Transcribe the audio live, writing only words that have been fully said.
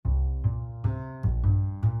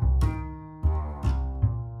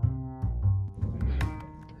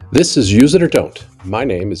This is Use It or Don't. My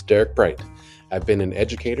name is Derek Bright. I've been an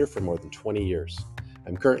educator for more than 20 years.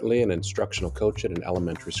 I'm currently an instructional coach at an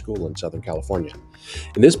elementary school in Southern California.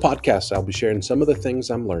 In this podcast, I'll be sharing some of the things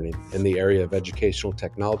I'm learning in the area of educational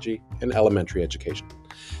technology and elementary education.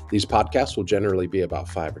 These podcasts will generally be about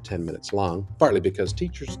 5 or 10 minutes long, partly because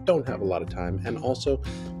teachers don't have a lot of time, and also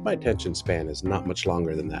my attention span is not much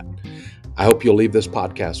longer than that. I hope you'll leave this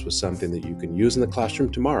podcast with something that you can use in the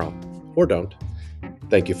classroom tomorrow, or don't.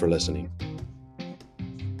 Thank you for listening.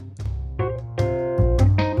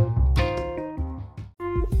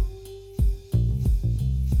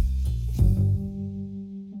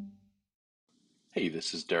 Hey,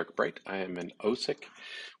 this is Derek Bright. I am an OSIC,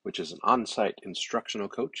 which is an on-site instructional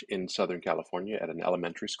coach in Southern California at an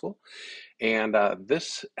elementary school. And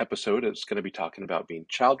this episode is going to be talking about being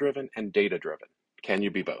child-driven and data-driven. Can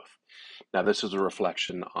you be both? Now, this is a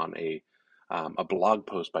reflection on a blog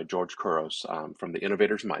post by George Couros from the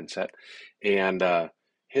Innovator's Mindset. And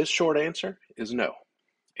his short answer is no.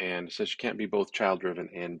 And it says you can't be both child-driven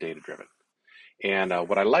and data-driven. And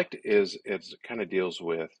what I liked is it kind of deals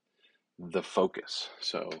with the focus.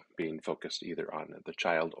 So being focused either on the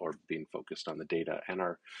child or being focused on the data. And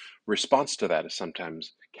our response to that is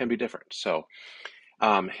sometimes can be different. So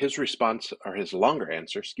his response, or his longer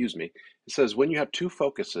answer, it says, when you have two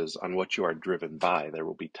focuses on what you are driven by, there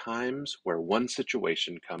will be times where one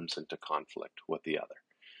situation comes into conflict with the other.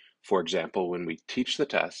 For example, when we teach to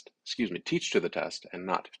the test and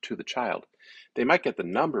not to the child, they might get the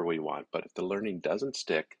number we want, but if the learning doesn't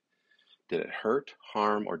stick, did it hurt,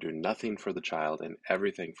 harm, or do nothing for the child and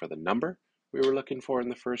everything for the number we were looking for in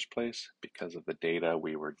the first place because of the data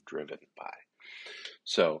we were driven by?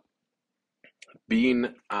 So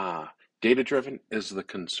being data-driven is the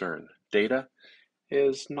concern. Data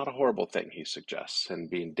is not a horrible thing, he suggests, and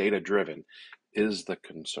being data-driven is the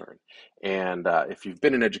concern. And if you've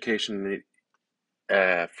been in education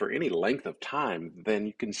for any length of time, then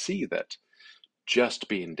you can see that just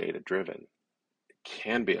being data-driven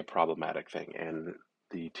can be a problematic thing, and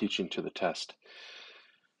the teaching to the test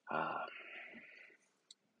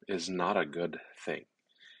is not a good thing,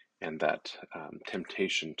 and that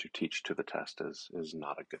temptation to teach to the test is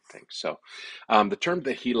not a good thing. So the term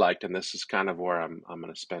that he liked, and this is kind of where I'm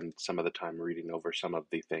going to spend some of the time reading over some of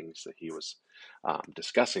the things that he was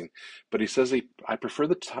discussing, but he says I prefer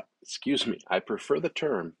the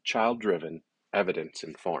term child-driven,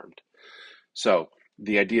 evidence-informed. So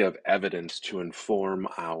the idea of evidence to inform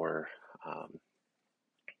our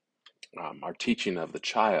teaching of the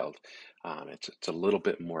child, it's a little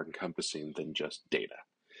bit more encompassing than just data.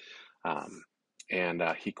 And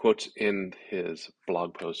he quotes in his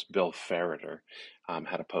blog post, Bill Ferreter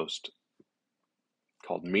had a post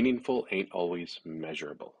called "Meaningful Ain't Always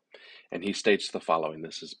Measurable." And he states the following.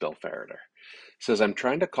 This is Bill Ferreter. Says, I'm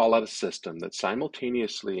trying to call out a system that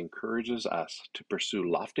simultaneously encourages us to pursue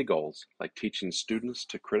lofty goals, like teaching students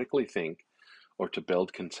to critically think or to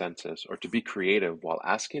build consensus or to be creative, while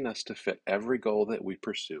asking us to fit every goal that we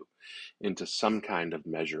pursue into some kind of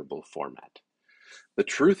measurable format. The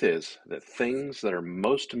truth is that things that are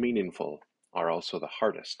most meaningful are also the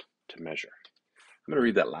hardest to measure. I'm going to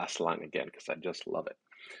read that last line again because I just love it.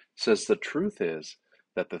 It says, the truth is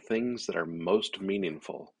that the things that are most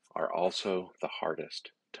meaningful are also the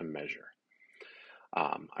hardest to measure.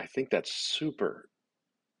 I think that's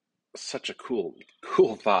such a cool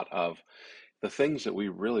thought of the things that we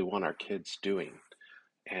really want our kids doing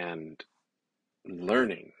and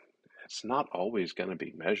learning. It's not always going to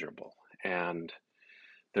be measurable. And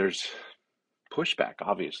there's pushback,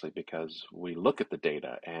 obviously, because we look at the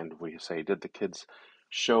data and we say, did the kids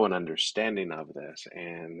show an understanding of this?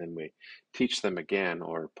 And then we teach them again,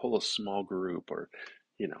 or pull a small group, or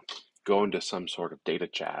go into some sort of data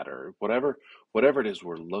chat, or whatever it is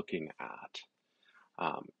we're looking at.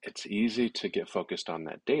 It's easy to get focused on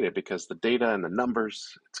that data because the data and the numbers,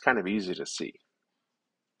 it's kind of easy to see.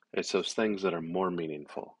 It's those things that are more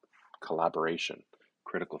meaningful: collaboration,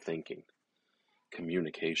 critical thinking,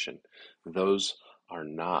 communication. Those are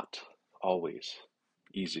not always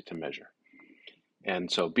easy to measure.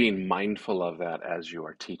 And so being mindful of that as you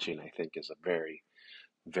are teaching, I think, is a very,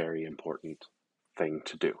 very important thing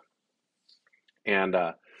to do. And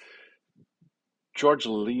George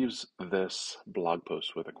leaves this blog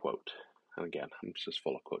post with a quote. And again, I'm just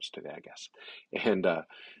full of quotes today, I guess. And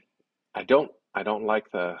I don't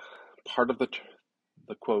like the part of the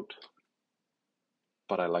quote,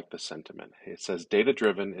 but I like the sentiment. It says,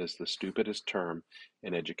 data-driven is the stupidest term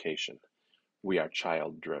in education. We are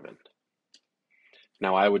child-driven.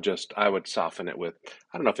 Now, I would soften it with,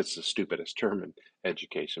 I don't know if it's the stupidest term in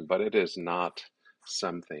education, but it is not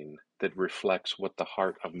something that reflects what the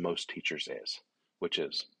heart of most teachers is, which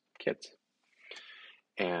is kids.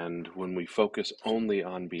 And when we focus only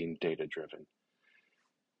on being data-driven,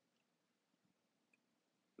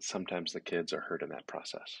 sometimes the kids are hurt in that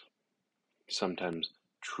process. Sometimes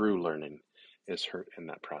true learning is hurt in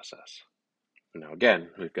that process. Now, again,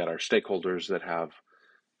 we've got our stakeholders that have,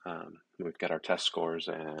 we've got our test scores,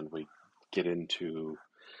 and we get into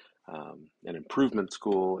an improvement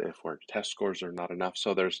school if our test scores are not enough.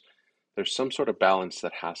 So there's some sort of balance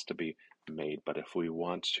that has to be made. But if we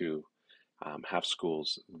want to have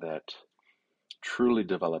schools that truly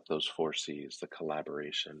develop those 4 C's, the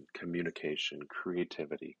collaboration, communication,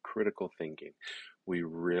 creativity, critical thinking, we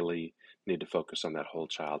really need to focus on that whole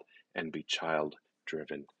child and be child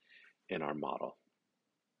driven in our model.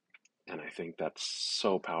 And I think that's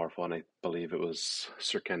so powerful. And I believe it was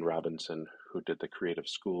Sir Ken Robinson who did the creative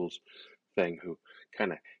schools thing, who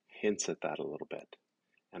kind of hints at that a little bit.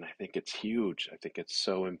 And I think it's huge. I think it's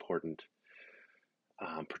so important,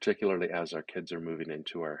 particularly as our kids are moving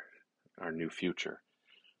into our new future,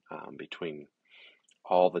 between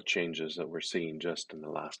all the changes that we're seeing just in the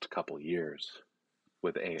last couple years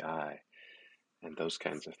with AI and those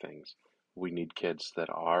kinds of things. We need kids that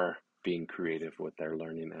are being creative with their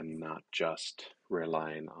learning and not just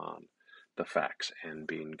relying on the facts and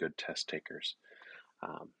being good test takers.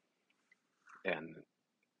 And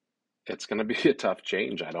it's going to be a tough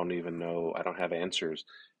change. I don't even know. I don't have answers,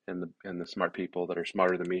 and the smart people that are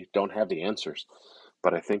smarter than me don't have the answers.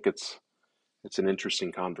 But I think it's an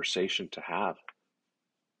interesting conversation to have.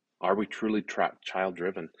 Are we truly child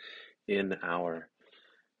driven in our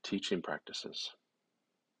teaching practices?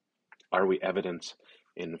 Are we evidence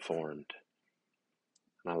informed?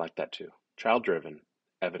 And I like that too. Child driven,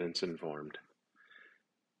 evidence informed.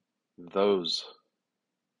 Those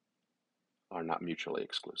are not mutually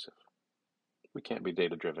exclusive. We can't be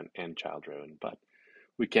data driven and child driven, but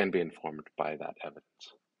we can be informed by that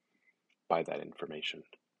evidence, by that information.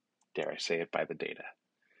 Dare I say it, by the data,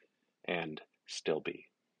 and still be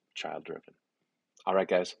child driven. All right,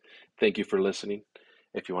 guys, thank you for listening.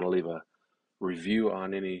 If you want to leave a review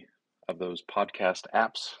on any of those podcast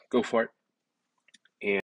apps, go for it,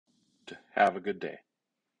 and have a good day.